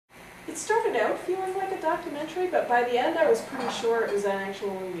It started out feeling like a documentary, but by the end I was pretty sure it was an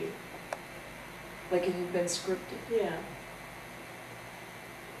actual movie. Like it had been scripted. Yeah.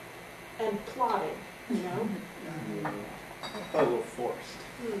 And plotting, you know? I thought a little forced.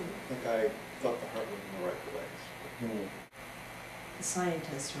 I think I thought the heart was in the right place. The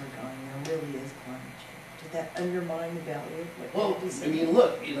scientists who are going, there really is climate change. Did that undermine the value of what Well, Kennedy said? I mean,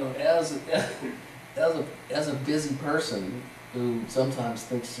 look, you know, as a busy person who sometimes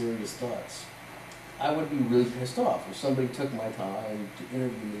thinks serious thoughts, I would be really pissed off if somebody took my time to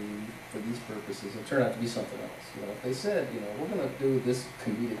interview me for these purposes and turned out to be something else. You know, if they said, you know, we're going to do this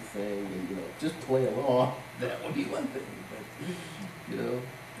comedic thing and, you know, just play along, that would be one thing. But, you know,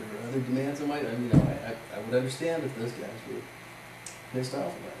 there are other demands on my, I mean, you know, I would understand if those guys were pissed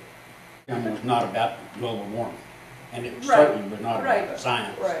off about it. It was not about global warming, and it Right. certainly was not Right. about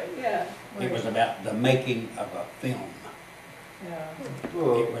science. Right, yeah. It was about the making of a film. Yeah,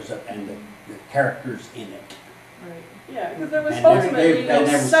 It was, and the characters in it. right. Yeah, because there was And ultimately there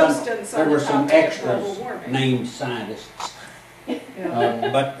no were some- substance There on were the some topic of global extras warming. named scientists, Yeah.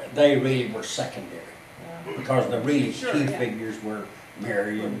 but they really were secondary, Yeah. because the really Sure, key yeah. figures were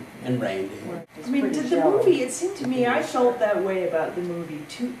Marion and Randy. I mean, did the movie, it seemed to me, I felt that way about the movie,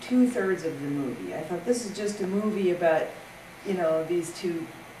 two-thirds of the movie. I thought this is just a movie about, you know, these two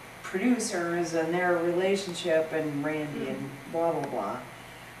producers and their relationship and Randy and blah, blah, blah.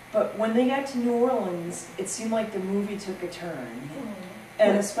 But when they got to New Orleans, it seemed like the movie took a turn.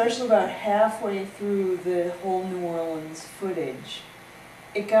 And especially about halfway through the whole New Orleans footage,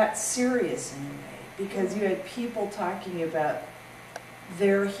 it got serious in a way, because you had people talking about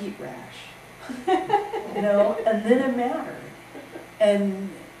their heat rash, you know, and then it mattered. And,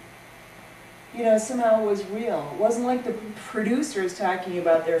 you know, somehow it was real. It wasn't like the producers talking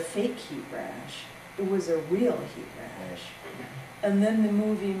about their fake heat rash. It was a real heat rash. And then the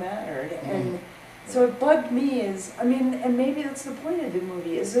movie mattered. And so it bugged me as, I mean, and maybe that's the point of the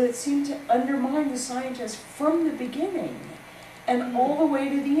movie, is that it seemed to undermine the scientists from the beginning and all the way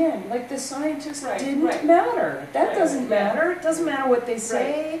to the end. Like the scientists didn't matter. That doesn't matter. It doesn't matter what they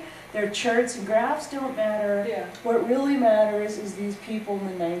say. Their charts and graphs don't matter. Yeah. What really matters is these people in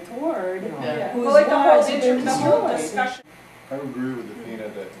the Ninth Ward Yeah. whose Well, like the whole, lives have been the whole destroyed. discussion. I would agree with Athena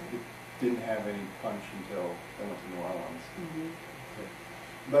that it didn't have any punch until they went to New Orleans.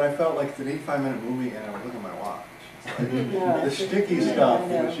 But I felt like it's an 85-minute movie and I was looking at my watch. It's like, Yeah. the sticky stuff,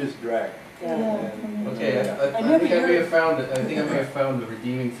 it was just dragging. Yeah. And, Okay, I think I may have found it. I think I may have found the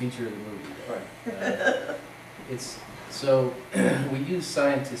redeeming feature of the movie. Right. It's so we use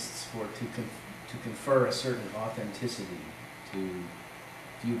scientists to confer a certain authenticity to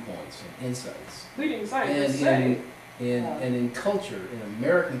viewpoints and insights. Leading scientists say. And in culture, in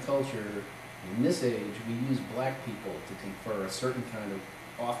American culture, in this age, we use black people to confer a certain kind of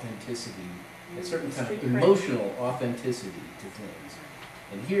authenticity, a certain kind of emotional authenticity to things.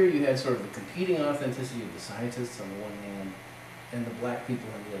 And here you had sort of the competing authenticity of the scientists on the one hand, and the black people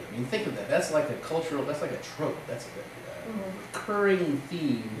on the other. I mean, think of that. That's like a cultural, that's like a trope. That's a recurring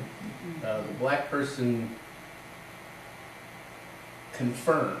theme. The black person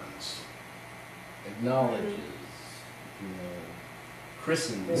confirms, acknowledges, you know,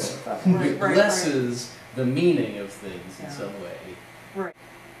 christens, blesses the meaning of things in some way. Right.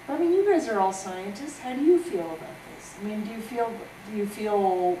 I mean, you guys are all scientists. How do you feel about this? I mean, do you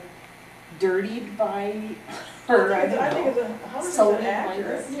feel dirtied by her? I think it's 100% Solely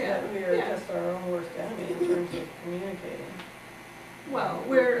accurate. like this? Yeah, we are just our own worst enemy in terms of communicating. Well,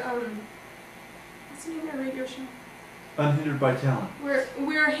 we're what's the name of our radio show? Unhindered by talent.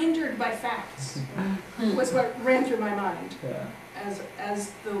 We're hindered by facts. Was what ran through my mind Yeah.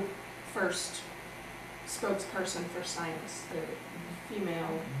 as the first spokesperson for science, the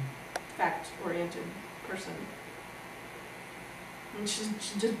female fact-oriented person. And she's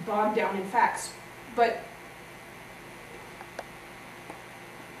just bogged down in facts. But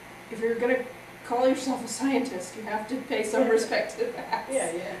if you're going to call yourself a scientist, you have to pay some respect to facts.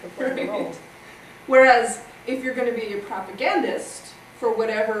 Yeah, you have to play the role. Whereas if you're going to be a propagandist for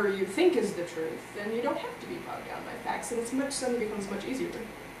whatever you think is the truth, then you don't have to be bogged down by facts, and suddenly becomes much easier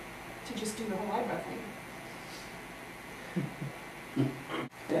to just do the whole eyebrow thing.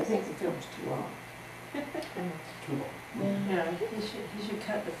 I think the film's too long. Too long. Yeah, he should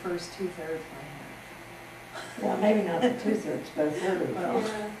cut the first 2/3 by half. Well, maybe not the 2/3, but a third of it. Well,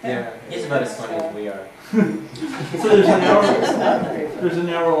 Yeah, he's about as funny as we are. So there's an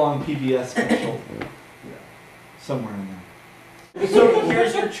hour-long PBS special somewhere in there. So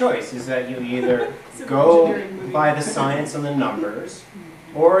here's your choice, is that you either go by the science and the numbers,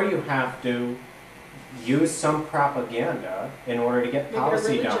 or you have to use some propaganda in order to get Make it a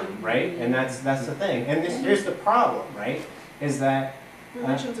policy religion. done, right? And that's the thing. And here's the problem, right? Is that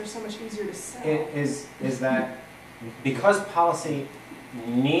Religions are so much easier to sell. is that because policy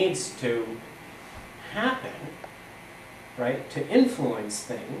needs to happen, right, to influence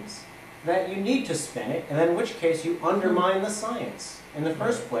things, that you need to spin it, and then in which case you undermine the science in the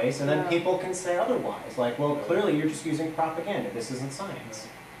first place, and then Yeah. people can say otherwise. Like, well, clearly you're just using propaganda. This isn't science.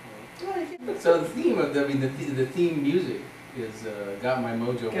 So the theme of, I mean, the theme music is got my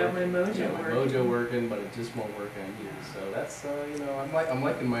mojo working. Got my mojo Yeah, my working. mojo working, but it just won't work on you. So that's you know, I'm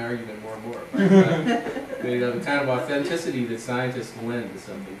liking my argument more and more. But, you know, the kind of authenticity that scientists lend to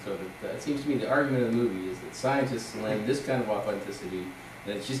something. So that it seems to me the argument of the movie is that scientists lend this kind of authenticity,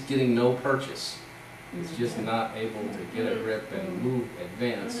 and it's just getting no purchase. It's just not able to get a grip and move,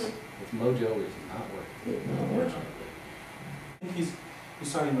 advance. Its mojo is not working, unfortunately. I think he's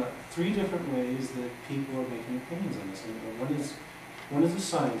talking about three different ways that people are making opinions on this. And one is a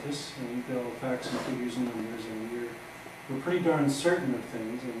scientist, and you've got all the facts and figures and numbers, and we're pretty darn certain of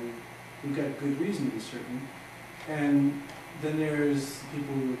things, and we've got good reason to be certain. And then there's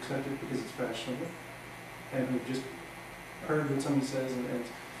people who accept it because it's fashionable, and who've just heard what somebody says, and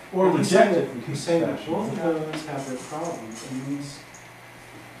Or he's saying reject it that- because He's it's saying that fashionable. both of those have their problems,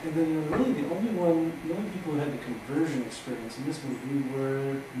 and then really the only people who had the conversion experience in this movie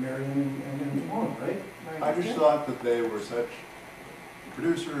were Marion and Antoine, right? I just thought that they were such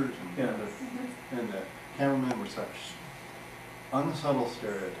producers Yeah. and the cameramen were such unsubtle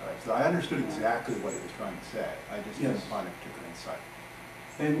stereotypes. I understood exactly what he was trying to say. I just didn't Yes. find it particularly insightful.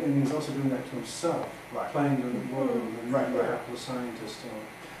 And he's also doing that to himself, Right. playing the role of the Right, right. hapless scientist.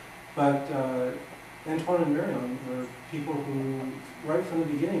 But Antoine and Marion were people who, right from the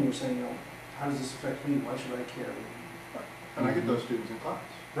beginning, were saying, you know, how does this affect me? Why should I care? And I get those students in class.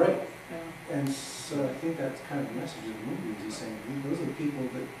 Right. And so I think that's kind of the message of the movie, is he's saying, those are the people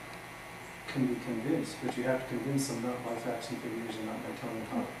that can be convinced, but you have to convince them not by facts and figures and not by telling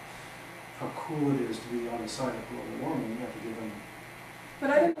them how cool it is to be on the side of global warming. You have to give them. But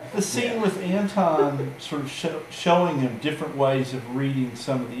I didn't. The scene with Anton sort of showing him different ways of reading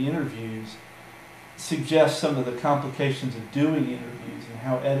some of the interviews suggests some of the complications of doing interviews and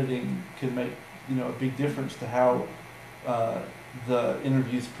how editing can make, you know, a big difference to how the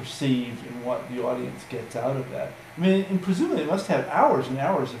interview's perceived and what the audience gets out of that. I mean, and presumably they must have hours and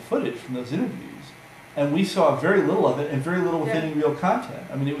hours of footage from those interviews, and we saw very little of it and very little with Yeah. any real content.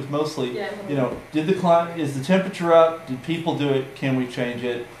 I mean, it was mostly, Yeah. you know, is the temperature up? Did people do it? Can we change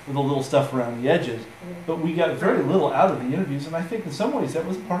it? With a little stuff around the edges. But we got very little out of the interviews, and I think in some ways that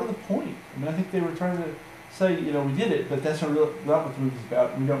was part of the point. I mean, I think they were trying to say, you know, we did it, but that's not what the movie's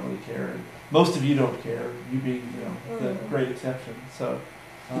about. We don't really care. And most of you don't care, you being, you know, the great exception. So,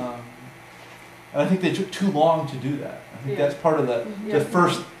 and I think they took too long to do that. I think Yeah. that's part of the Yeah.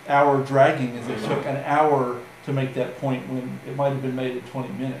 first hour dragging is it took an hour to make that point when it might have been made in 20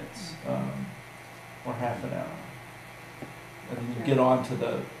 minutes or half an hour. And then you get on to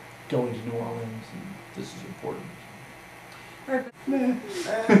the going to New Orleans and this is important.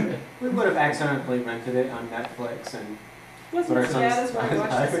 We would have accidentally rented it on Netflix and Wasn't But as our bad son's- as what we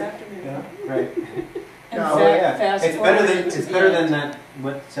watched this afternoon. Yeah. right. And Oh, yeah. fast It's better forwarding than to it's the better end. than that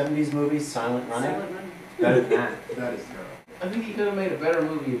what 70s movie Silent Running. Silent Running. Better than that. That is terrible. I think he could have made a better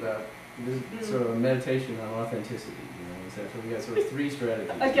movie about this sort of a meditation on authenticity. You know, essentially we got sort of three strategies.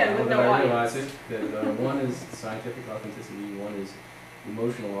 Again, Now with that no I realize audience. it, that one is scientific authenticity, one is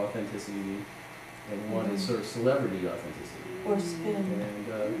emotional authenticity, and one is sort of celebrity authenticity. Or spin. And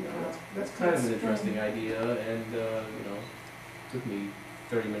you know, that's kind of an interesting idea, and you know, took me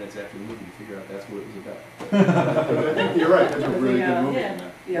 30 minutes after the movie to figure out that's what it was about. I think you're right, that's a really Yeah. good movie. Yeah. in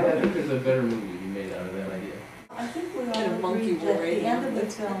that. I think there's a better movie to be made out of that idea. I think we And a all monkey agreed that brain. the end of the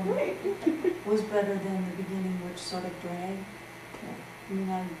That's film great. was better than the beginning, which sort of dragged. I mean,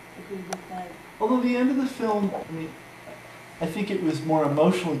 I agree with that. Although the end of the film, I mean, I think it was more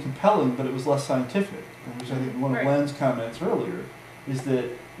emotionally compelling, but it was less scientific, which I think one of Right. Len's comments earlier is that,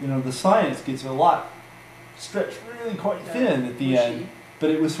 you know, the science gets a lot stretched really quite thin at the end, but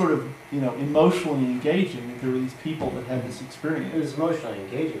it was sort of, you know, emotionally engaging that there were these people that had this experience. It was emotionally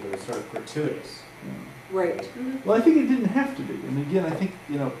engaging, but it was sort of gratuitous. Right. Well, I think it didn't have to be. And again, I think,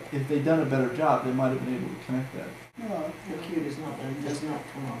 you know, if they'd done a better job, they might have been able to connect that. No, the cute is not, does not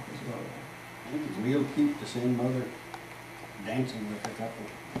come off as well. I think it's real cute to see mother dancing with a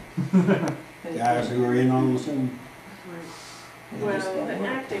couple guys who were in on the scene. Well, the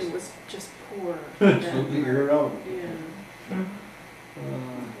acting was just poor. Absolutely irrelevant. Yeah.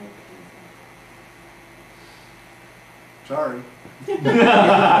 Sorry.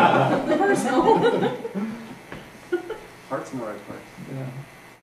 Personal. Heart's in the right place. Yeah.